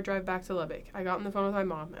 2-hour drive back to Lubbock, I got on the phone with my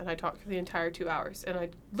mom, and I talked for the entire 2 hours. And I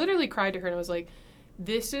literally cried to her, and I was like,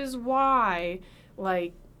 this is why,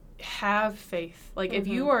 like, have faith. Like, if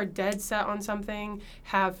you are dead set on something,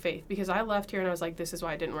 have faith. Because I left here, and I was like, this is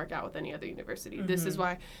why it didn't work out with any other university. This is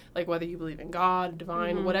why, like, whether you believe in God,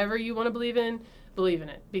 divine, whatever you want to believe in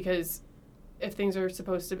it. Because if things are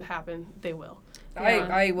supposed to happen, they will.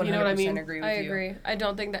 I 100% You know what I mean? agree with I you. agree. I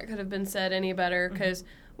don't think that could have been said any better because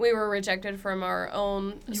we were rejected from our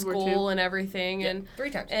own You were school too? and everything, Yeah, 3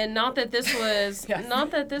 times. and not that this was Yes.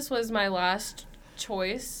 not that this was my last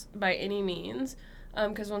choice by any means.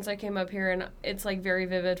 Because once I came up here, and it's like very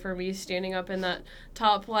vivid for me standing up in that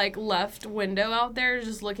top like left window out there,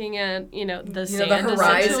 just looking at the sand, the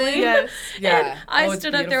horizon. essentially. Yes. And I it's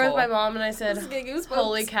stood up there with beautiful. my mom, and I said, Just get goosebumps.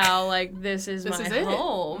 "Holy cow! Like this is This my is it.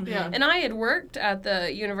 home." Yeah. And I had worked at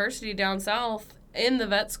the university down south in the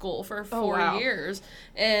vet school for 4 wow. years,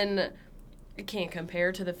 and it can't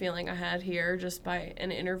compare to the feeling I had here just by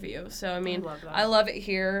an interview. So I mean, love that. I love it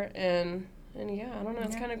here, and yeah, I don't know,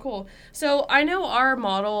 it's kind of cool. So I know our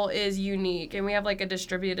model is unique, and we have like a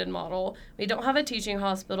distributed model. We don't have a teaching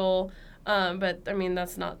hospital, but I mean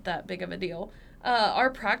that's not that big of a deal. Our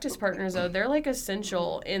practice partners though, they're like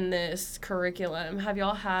essential in this curriculum. Have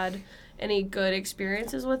y'all had any good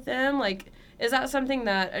experiences with them? Like, is that something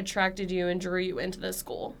that attracted you and drew you into this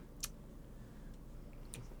school?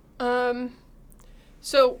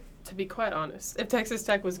 So, to be quite honest, if Texas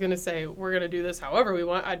Tech was going to say, we're going to do this however we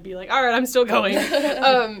want, I'd be like, all right, I'm still going.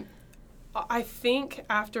 I think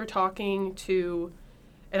after talking to,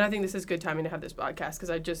 and I think this is good timing to have this podcast because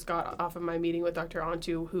I just got off of my meeting with Dr.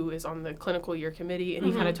 Antu, who is on the clinical year committee, and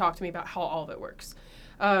he kind of talked to me about how all of it works.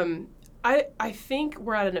 I think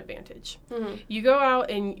we're at an advantage. You go out,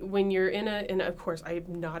 and when you're and of course, I have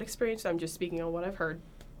not experienced, I'm just speaking on what I've heard,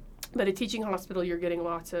 but a teaching hospital, you're getting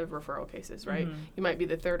lots of referral cases, right? You might be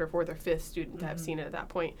the 3rd or 4th or 5th student to have seen it at that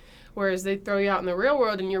point. Whereas they throw you out in the real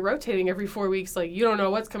world and you're rotating every 4 weeks, like you don't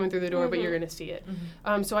know what's coming through the door, but you're going to see it.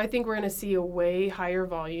 So I think we're going to see a way higher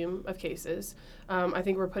volume of cases. I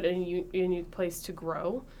think we're put in a place to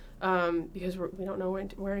grow. Because we don't know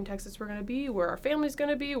where in Texas we're going to be, where our family's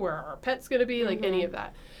going to be, where our pet's going to be, like any of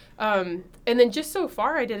that. And then just so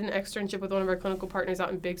far, I did an externship with one of our clinical partners out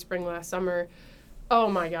in Big Spring last summer. Oh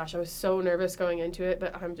my gosh, I was so nervous going into it,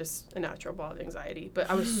 but I'm just a natural ball of anxiety. But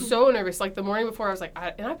I was so nervous. Like the morning before, I was like,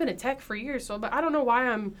 and I've been a tech for years, but I don't know why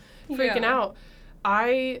I'm freaking out.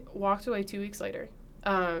 I walked away 2 weeks later.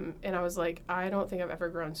 And I was like, I don't think I've ever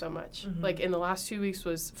grown so much. Like in the last 2 weeks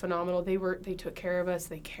was phenomenal. They took care of us.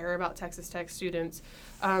 They care about Texas Tech students.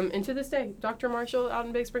 And to this day, Dr. Marshall out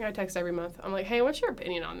in Big Spring, I text every month. I'm like, hey, what's your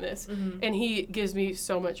opinion on this? And he gives me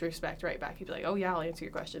so much respect right back. He'd be like, oh yeah, I'll answer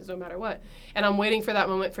your questions no matter what. And I'm waiting for that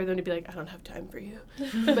moment for them to be like, I don't have time for you.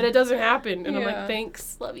 But it doesn't happen. And I'm like,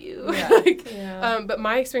 thanks, love you. Yeah. But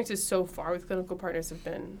my experiences so far with clinical partners have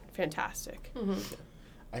been fantastic.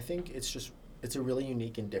 I think it's a really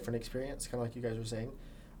unique and different experience, kind of like you guys were saying.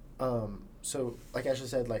 So, like Ashleigh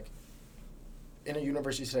said, like in a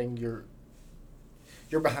university setting, you're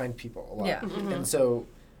behind people a lot. Yeah. And so,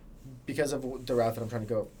 because of the route that I'm trying to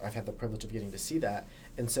go, I've had the privilege of getting to see that.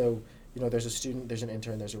 And so, there's a student, there's an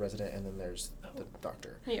intern, there's a resident, and then there's the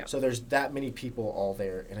doctor. Yeah. So there's that many people all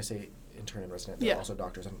there, and I say intern and resident, they're also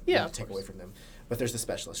doctors. I'm Yeah, not to take away from them, but there's the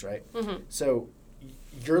specialist, right? So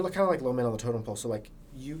you're kind of like low man on the totem pole. So like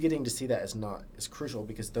you getting to see that is crucial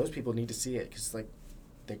because those people need to see it because like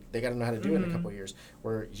they got to know how to do it in a couple of years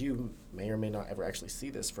where you may or may not ever actually see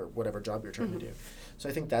this for whatever job you're trying to do. So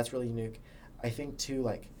I think that's really unique. I think too,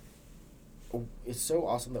 like, it's so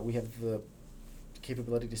awesome that we have the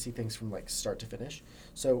capability to see things from like start to finish.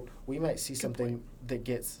 So we might see something that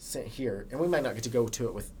gets sent here and we might not get to go to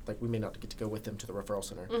it with, like, we may not get to go with them to the referral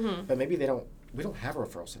center, but maybe we don't have a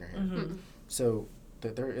referral center here. So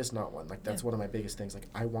there is not one. Like, that's one of my biggest things. Like,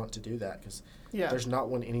 I want to do that because there's not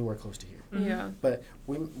one anywhere close to here. Yeah. But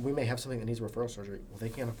we may have something that needs referral surgery. Well, they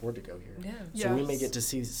can't afford to go here. Yeah. So we may get to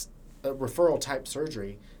see a referral type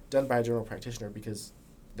surgery done by a general practitioner because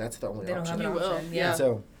that's the only They don't option. have an You will. option. Yeah. And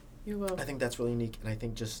so You will. I think that's really unique, and I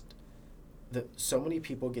think just that so many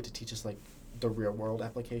people get to teach us like the real world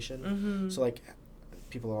application. So like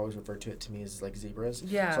people always refer to it to me as like zebras.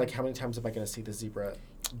 Yeah. So like how many times am I going to see the zebra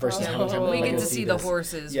versus how many times am we I get going to see the this?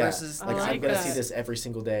 horses Yeah. versus Like I I'm like going to that. see this every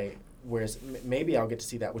single day. Whereas maybe I'll get to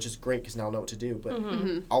see that, which is great because now I'll know what to do. But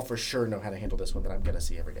I'll for sure know how to handle this one that I'm going to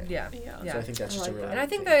see every day. Yeah. So I think that's just a really And I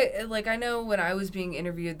think good thing. that, like, I know when I was being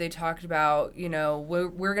interviewed, they talked about,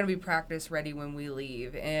 we're going to be practice ready when we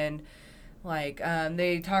leave. And, like,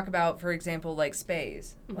 they talk about, for example, like,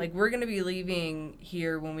 spays. Like, we're going to be leaving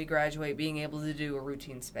here when we graduate being able to do a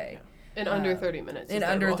routine spay. In under 30 minutes. In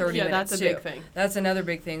under 30 minutes, Yeah, that's a too. big thing. That's another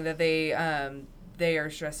big thing that they are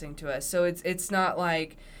stressing to us. So it's not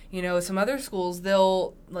like, some other schools,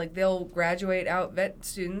 they'll graduate out vet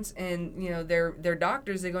students and, they're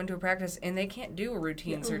doctors, they go into a practice and they can't do a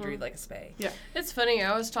routine surgery like a spay. Yeah. It's funny.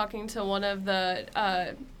 I was talking to one of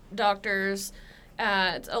the doctors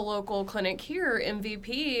at a local clinic here,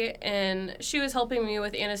 MVP, and she was helping me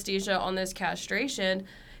with anesthesia on this castration.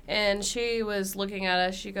 And she was looking at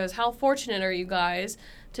us. She goes, "How fortunate are you guys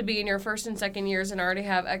to be in your first and second years and already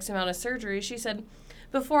have X amount of surgery?" She said,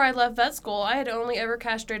 "Before I left vet school, I had only ever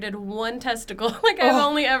castrated one testicle. Like, I've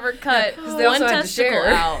only ever cut they one also had to testicle share.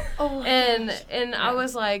 out." Oh, And I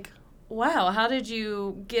was like, wow, how did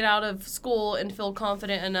you get out of school and feel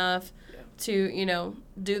confident enough to,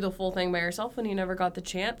 do the full thing by yourself when you never got the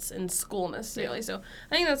chance in school necessarily? Yeah. So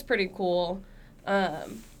I think that's pretty cool.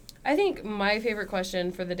 I think my favorite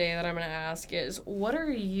question for the day that I'm going to ask is, what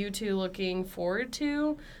are you two looking forward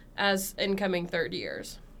to as incoming third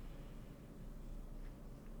years?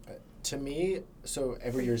 To me, so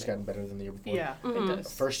every year's gotten better than the year before. Yeah, Mhm. it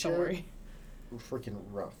does. First Don't year, worry. freaking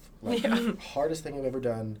rough. Like, Yeah. hardest thing I've ever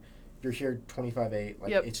done. You're here 25/8. Like,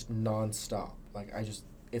 Yep. it's nonstop. Like,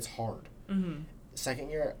 it's hard. Mm-hmm. Second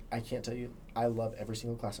year, I can't tell you, I love every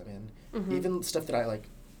single class I'm in. Mhm. Even stuff that I,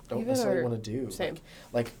 don't Even necessarily our- want to do. same.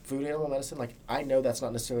 Like food animal medicine, I know that's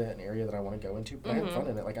not necessarily an area that I want to go into, but I have Mhm. fun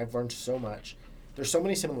in it. Like, I've learned so much. There's so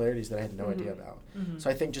many similarities that I had no idea about. Mm-hmm. So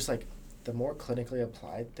I think just, the more clinically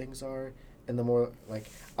applied things are, and the more,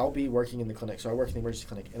 I'll be working in the clinic. So I work in the emergency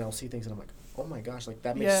clinic, and I'll see things, and I'm like, oh my gosh,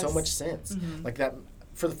 that makes so Yes. much sense. Mhm. Like, that,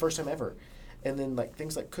 for the first time ever. And then,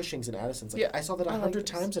 things like Cushing's and Addison's, Yeah, I saw that I like 100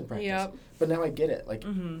 those. times in practice. Yep. But now I get it.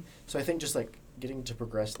 Mm-hmm. So I think just, getting to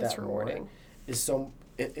progress That's that more rewarding. is so,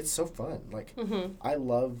 it's so fun. Mm-hmm. I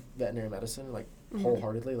love veterinary medicine, Mhm.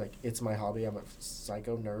 wholeheartedly. It's my hobby. I'm a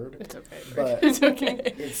psycho nerd. It's okay. But it's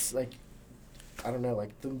okay. It's I don't know,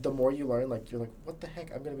 the more you learn, you're like, what the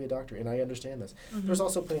heck? I'm going to be a doctor, and I understand this. Mm-hmm. There's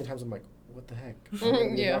also plenty of times I'm like, what the heck? I'm going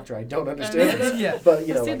to be Yeah. a doctor. I don't understand this. Yeah. But,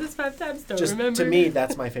 I've seen this 5 times, don't just remember. to me,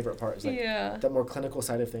 that's my favorite part. Is Yeah. the more clinical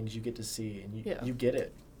side of things you get to see, and Yeah. you get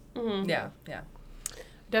it. Mm-hmm. Yeah.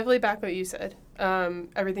 Definitely back what you said.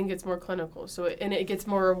 Everything gets more clinical, and it gets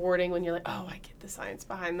more rewarding when you're like, oh, I get the science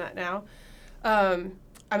behind that now.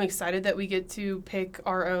 I'm excited that we get to pick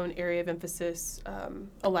our own area of emphasis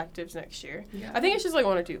electives next year. Yeah. I think it's just 1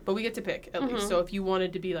 or 2, but we get to pick at Mhm. least. So if you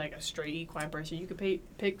wanted to be a straight equine person, you could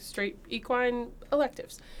pick straight equine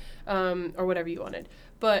electives, or whatever you wanted.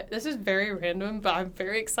 But this is very random, but I'm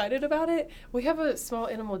very excited about it. We have a small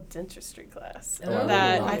animal dentistry class Oh.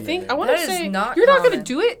 that Oh, I yeah, think yeah. I want to That is say not you're not going common.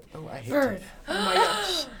 to do it. Oh, I hate Bird. teeth. Oh my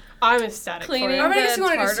gosh. I'm ecstatic for Cleaning it. I mean, I guess the you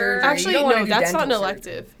wanna do tartar. surgery. You Actually, don't wanna no, do that's not an dental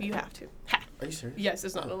elective. You have to. Ha. Are you serious? Yes,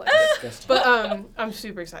 it's not an Oh, elective. disgusting. But I'm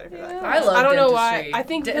super excited for that. Yeah. class. I love I don't know dentistry. why. I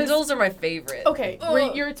think because- dentals are my favorite. Okay,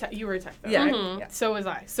 Ugh. you were a tech though. Yeah. right? Mhm. Yeah. So was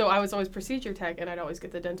I. So I was always procedure tech, and I'd always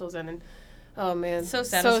get the dentals in, and oh man, So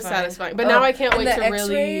so satisfying. satisfying. But now I can't and wait the to X-rays,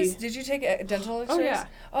 really. Did you take dental X-rays? Oh yeah.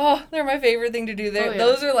 Oh, they're my favorite thing to do. Oh, yeah.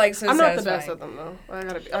 Those are so I'm not the satisfying. best at them though.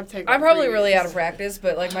 I'm taking. I'm probably really out of practice,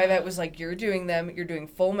 but my vet was like, "You're doing them. You're doing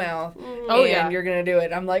full mouth, Oh, and yeah. you're gonna do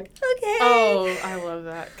it." I'm like, "Okay." Oh, I love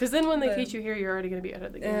that. Because then when they But- teach you here, you're already gonna be out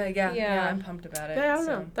of the game. Yeah, Yeah. I'm pumped about it. Yeah, I don't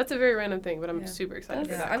so. know. That's a very random thing, but I'm Yeah. super excited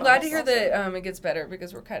for Yeah, that. I'm glad to class. hear that it gets better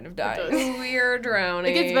because we're kind of dying. does. We're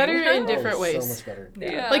drowning. It gets better in different Oh, ways. So much better.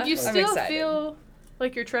 Yeah. Like you I'm still excited. feel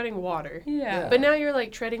like you're treading water, Yeah. but now you're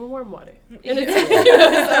treading warm water. And Yeah.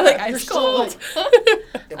 it's You're ice still, cold.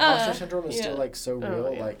 Imposter syndrome is yeah. still so real.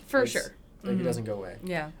 Oh, yeah. For it's- sure. It doesn't go away.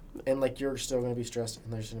 Yeah. And you're still gonna be stressed,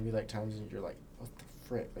 and there's gonna be times when you're like, what the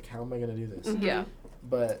frick? How am I gonna do this? Mhm. Yeah.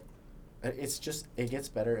 But it's just it gets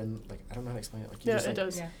better, and I don't know how to explain it. You Yeah, just, it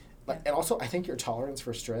does. Yeah. And also I think your tolerance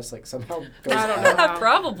for stress somehow goes I don't up. know. Wow.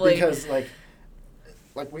 Probably. Because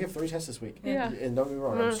we have 3 tests this week. Yeah. And don't get me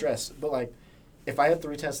wrong, I'm Mhm. stressed. But if I had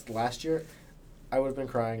 3 tests last year, I would have been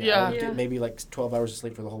crying. Yeah. I would Yeah. get maybe 12 hours of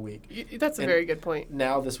sleep for the whole week. That's a And- very good point.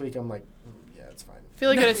 Now this week I'm like, yeah, it's fine. I feel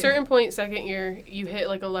like at a certain point, second year, you hit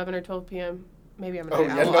 11 or 12 p.m. Maybe I'm a Oh, night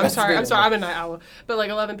yeah, owl. no, I'm that's sorry, weird. I'm a night owl. But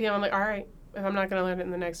 11 p.m., I'm like, all right, if I'm not going to learn it in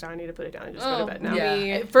the next hour, I need to put it down and just go to bed now. Yeah.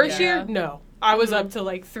 me. First Yeah. year, no. I was up till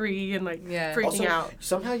like 3 and like freaking also, out.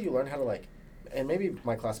 Somehow you learn how to like, and maybe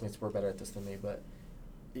my classmates were better at this than me, but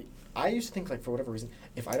I used to think like for whatever reason,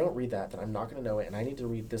 if I don't read that, then I'm not going to know it, and I need to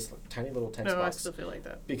read this like, tiny little text box. I still feel like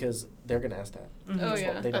that. Because they're going to ask that. Mm-hmm. Oh,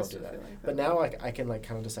 yeah. They don't do that. But now like I can like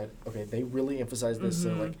kind of decide, okay, they really emphasize this,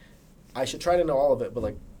 so like I should try to know all of it, but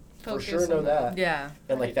like focus for sure know that. Yeah.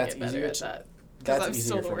 And like that's easier to that's I'm easier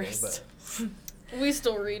still for me. worst. But We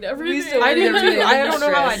still read everything. I do too. I don't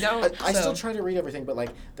know how I don't. I still try to read everything, but like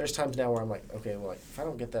there's times now where I'm like, okay, well, like if I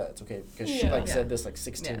don't get that, it's okay because she like said this like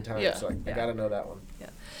 16 times, so like, I gotta know that one. Yeah.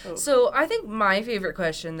 Oh. So I think my favorite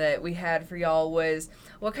question that we had for y'all was,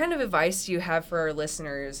 what kind of advice do you have for our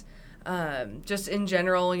listeners, just in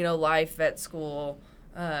general, you know, life, vet school,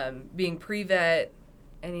 being pre-vet,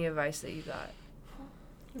 any advice that you got?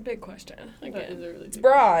 Big question. Again, it's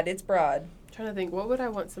broad. It's broad. I'm trying to think, what would I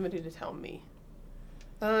want somebody to tell me?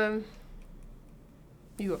 You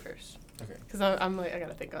go first. Okay. Because I'm like, I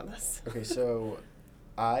gotta think on this. Okay, so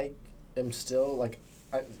I am still like,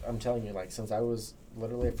 I'm telling you, like since I was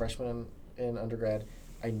literally a freshman in undergrad,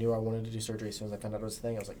 I knew I wanted to do surgery. As soon as I found out it was a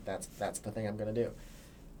thing, I was like, that's the thing I'm gonna do.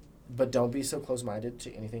 But don't be so close-minded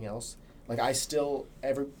to anything else. Like I still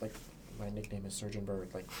like my nickname is Surgeon Bird,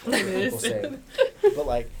 like people say, but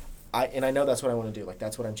like I know that's what I want to do. Like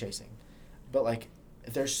that's what I'm chasing. But like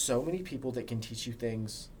there's so many people that can teach you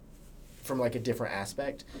things from like a different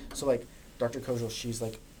aspect. So like Dr. Kojal, she's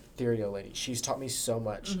like Theorio lady. She's taught me so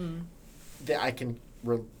much that I can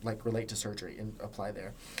relate to surgery and apply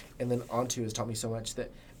there. And then Onto has taught me so much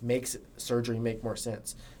that makes surgery make more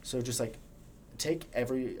sense. So just like take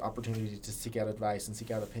every opportunity to seek out advice and seek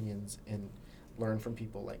out opinions and learn from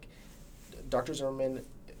people. Like Dr. Zimmerman,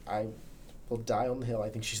 I will die on the hill. I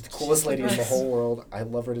think she's the coolest lady in the whole world. I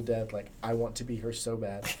love her to death. Like I want to be her so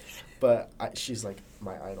bad. But she's like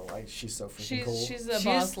my idol. She's so freaking cool. She's the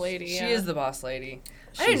boss lady. She is the boss lady.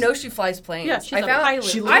 I didn't know she flies planes. Yeah, she's a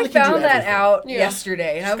pilot. I found that out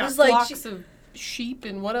yesterday, and she's I was got like, flocks of sheep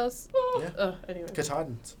and what else? Anyway.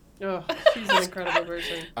 Katadans. Oh, she's an incredible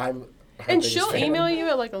person. And she'll email you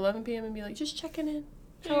at like 11 p.m. and be like, just checking in.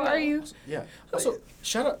 How are you? Yeah. Also,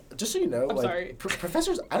 shout out, just so you know, I'm like sorry.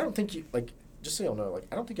 professors, I don't think you like. Just so you'll know, like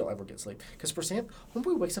I don't think you'll ever get sleep because for Sam,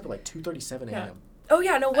 homeboy wakes up at like 2:37 a.m. Oh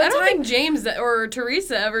yeah, no. I don't think James or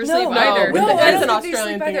Teresa ever sleep No, either. no, that's an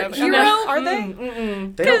Australian thing. Hero, are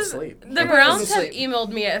they? They don't sleep. The Browns have emailed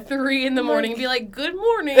me at 3 in the morning and be like, "Good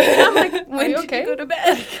morning." And I'm like, "When did you go to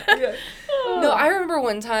bed?" No, I remember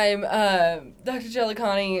one time, Dr.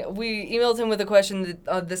 Jellicani, we emailed him with a question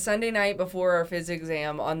the Sunday night before our phys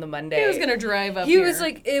exam on the Monday. He was gonna drive up.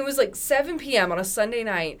 It was like 7 p.m. on a Sunday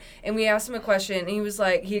night, and we asked him a question, and he was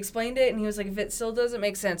like, he explained it, and he was like, if it still doesn't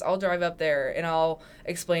make sense, I'll drive up there and I'll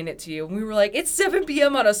explain it to you. And we were like, it's 7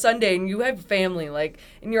 p.m. on a Sunday, and you have a family, like,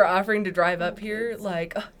 and you're offering to drive up here,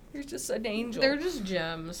 like, you're just an angel. They're just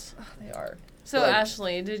gems. They are. So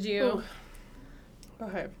Ashleigh, did you?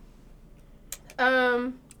 Okay.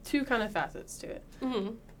 Two kind of facets to it.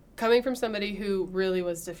 Mm-hmm. Coming from somebody who really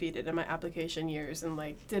was defeated in my application years and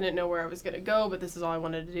like didn't know where I was going to go, but this is all I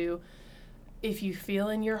wanted to do. If you feel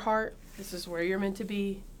in your heart this is where you're meant to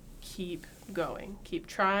be, keep going. Keep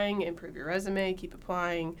trying, improve your resume, keep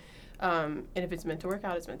applying. And if it's meant to work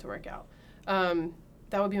out, it's meant to work out.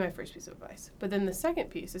 That would be my first piece of advice. But then the second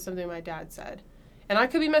piece is something my dad said. And I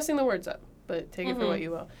could be messing the words up, but take it for what you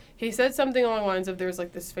will. He said something along the lines of there's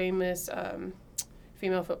like this famous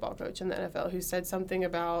female football coach in the NFL who said something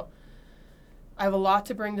about, I have a lot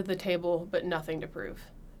to bring to the table, but nothing to prove.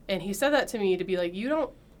 And he said that to me to be like, you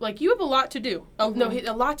have a lot to do. A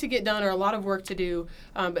lot to get done or a lot of work to do,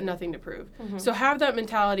 but nothing to prove. So have that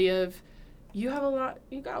mentality of, you got a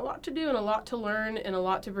lot to do and a lot to learn and a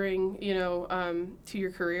lot to bring, to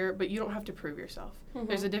your career, but you don't have to prove yourself.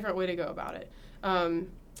 There's a different way to go about it. And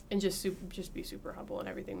just be super humble in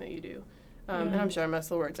everything that you do. And I'm sure I messed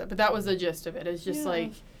the words up, but that was the gist of it. It's just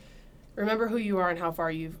like, remember who you are and how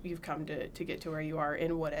far you've come to get to where you are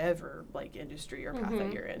in whatever like industry or path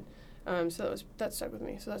that you're in. So that stuck with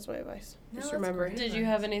me. So that's my advice. Just remember. Did you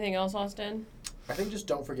have anything else, Austin? I think just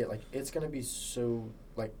don't forget, like it's gonna be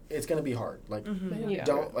it's gonna be hard. Like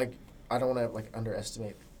don't I don't want to like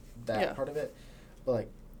underestimate that part of it, but like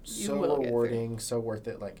so rewarding, so worth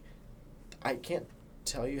it. Like I can't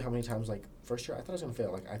tell you how many times like first year I thought I was gonna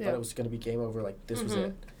fail. Like I thought it was gonna be game over. Like this was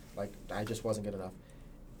it. Like I just wasn't good enough.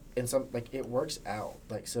 And some like it works out.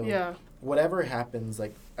 Like so whatever happens,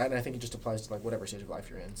 like and I think it just applies to like whatever stage of life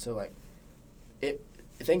you're in. So like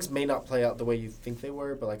things may not play out the way you think they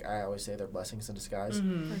were, but like I always say they're blessings in disguise.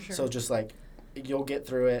 For sure. So just like you'll get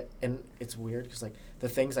through it, and it's weird because like the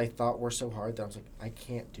things I thought were so hard that I was like I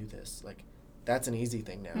can't do this. Like that's an easy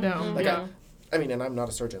thing now. No. Like I mean, and I'm not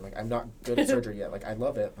a surgeon. Like, I'm not good at surgery yet. Like, I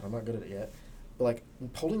love it, but I'm not good at it yet. But, like,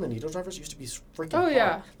 pulling the needle drivers used to be freaking hard.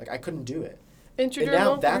 Yeah. Like, I couldn't do it.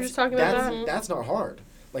 Intradermal, we were just talking about that. That's not hard.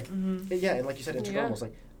 Like, yeah, and like you said, intradermals,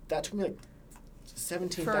 like, that took me, like,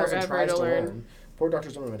 17,000 tries to learn. Poor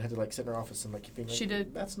Dr. Zimmerman had to, like, sit in her office and, like, keep being like, she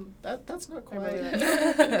did. That's not quite. Right.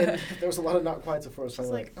 And there was a lot of not quite before I was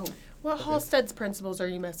finally like, oh. What okay. Halstead's principles are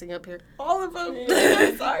you messing up here? All of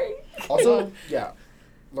them. Sorry. Also, yeah,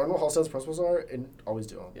 learn what Halstead's principles are and always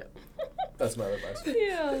do them. Yeah. That's my advice.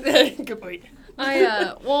 Yeah. Good point.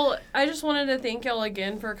 I just wanted to thank y'all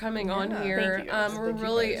again for coming on here. Thank you. We're Thank you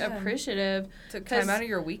really guys. appreciative. Took time out of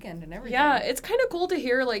your weekend and everything. Yeah, it's kind of cool to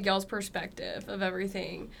hear like y'all's perspective of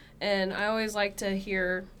everything. And I always like to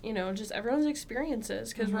hear, just everyone's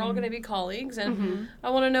experiences because we're all going to be colleagues. And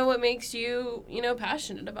I want to know what makes you,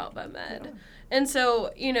 passionate about vet med. Yeah. And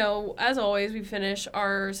so, as always, we finish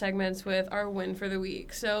our segments with our win for the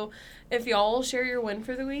week. So if y'all will share your win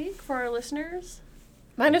for the week for our listeners.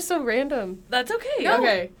 Mine is so random. That's okay. No.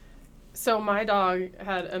 Okay. So my dog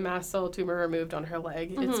had a mast cell tumor removed on her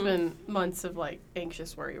leg. It's been months of, like,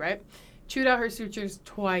 anxious worry, right? Chewed out her sutures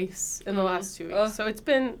twice in the last 2 weeks. So it's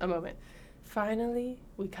been a moment. Finally,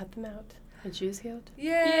 we cut them out. And she was healed.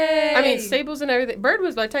 Yay! I mean, staples and everything. Bird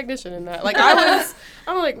was my technician in that. Like,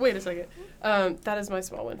 I'm like, wait a second. That is my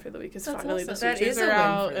small win for the week. Is finally the sutures are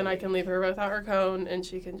out, and I can leave her without her cone, and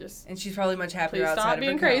she can just... And she's probably much happier outside stop of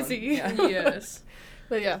being her cone. crazy. Yeah. Yes.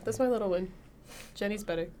 But yeah, that's my little win. Jenny's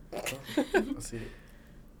better. Let's see.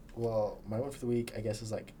 Well, my win for the week, I guess,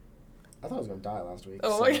 is like, I thought I was going to die last week.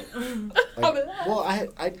 Oh, I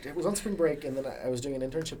was on spring break, and then I was doing an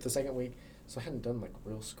internship the second week, so I hadn't done, like,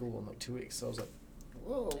 real school in, like, 2 weeks. So I was like,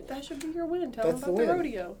 whoa. That should be your win. Tell That's them about the the win.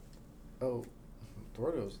 rodeo. Oh, the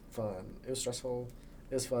rodeo was fun. It was stressful.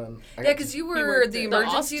 It was fun. Yeah, because you were the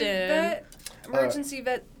emergency Austin.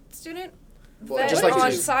 vet student? Well, vet just like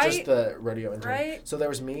on just site? the rodeo intern. Right? So there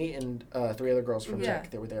was me and 3 other girls from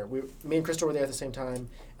Tech that were there. Me and Crystal were there at the same time,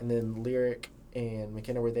 and then Lyric and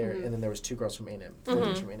McKenna were there, and then there was 2 girls from A&M, 4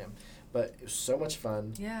 girls from A&M. But it was so much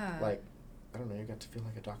fun. Yeah. Like, I don't know, you got to feel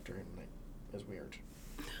like a doctor, and like, it was weird.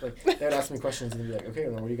 Like, they would ask me questions, and they'd be like, okay,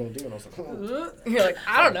 then what are you going to do? And I was like, oh. You're like,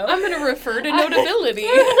 I don't know. I'm going to refer to Notability.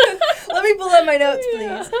 Let me pull up my notes,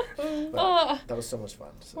 please. That was so much fun.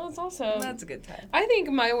 So. Well, it's awesome. That's a good time. I think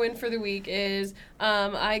my win for the week is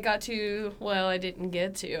I didn't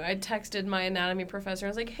get to. I texted my anatomy professor. I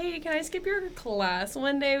was like, hey, can I skip your class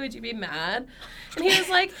one day? Would you be mad? And he was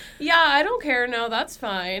like, yeah, I don't care. No, that's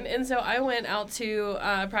fine. And so I went out to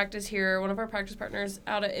practice here, one of our practice partners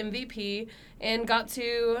out at MVP, and got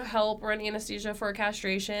to help run anesthesia for a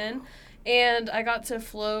castration. And I got to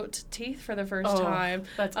float teeth for the first time.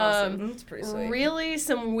 That's awesome. That's pretty sweet. Really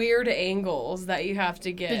some weird angles that you have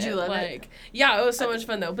to get. Did you love it? Yeah, it was so much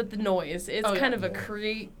fun though. But the noise, it's kind of a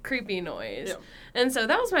creepy noise. Yeah. And so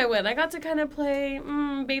that was my win. I got to kind of play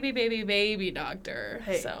baby doctor.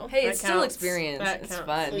 Hey, so it's still experience. It's fun.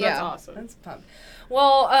 That's yeah, awesome. That's fun.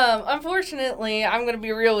 Well, unfortunately, I'm going to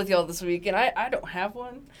be real with y'all this week, and I don't have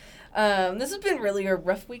one. This has been really a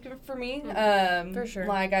rough week for me. For sure.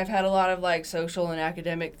 Like, I've had a lot of, like, social and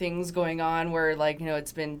academic things going on where, like,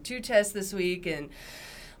 it's been 2 tests this week, and,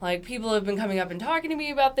 like, people have been coming up and talking to me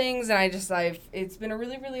about things, and it's been a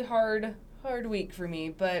really, really hard week for me,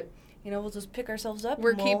 but... we'll just pick ourselves up.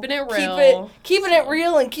 We're keeping it real. Keeping it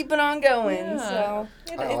real and keeping on going. Yeah.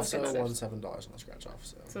 So I also won $7 on a scratch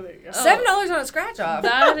off. So there you go. $7 on a scratch off.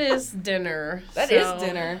 That is dinner. That is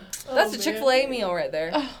dinner. That's a Chick-fil-A meal right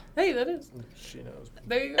there. Hey, that is. She knows.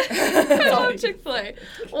 There you go. I love Chick-fil-A.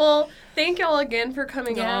 Well, thank y'all again for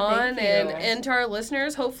coming on. And to our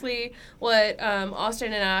listeners, hopefully what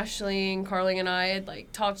Austin and Ashleigh and Carly and I had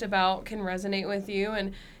talked about can resonate with you.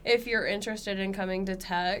 And if you're interested in coming to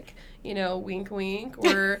Tech, wink, wink,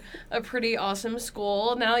 we're a pretty awesome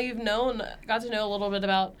school. Now you've got to know a little bit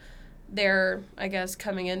about their, I guess,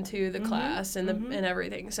 coming into the class and and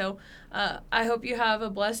everything. So I hope you have a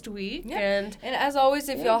blessed week. Yeah. And as always,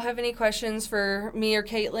 if y'all have any questions for me or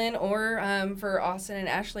Caitlin or for Austin and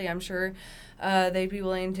Ashleigh, I'm sure they'd be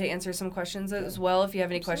willing to answer some questions as well if you have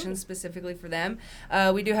any questions specifically for them.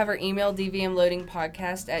 We do have our email,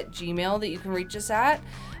 dvmloadingpodcast@gmail.com, that you can reach us at.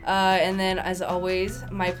 And then, as always,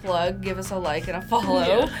 my plug, give us a like and a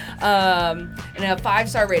follow. And a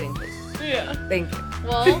 5-star rating, please. yeah. Thank you.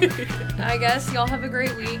 Well, I guess y'all have a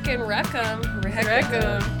great week and wreck 'em. Wreck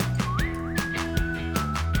 'em.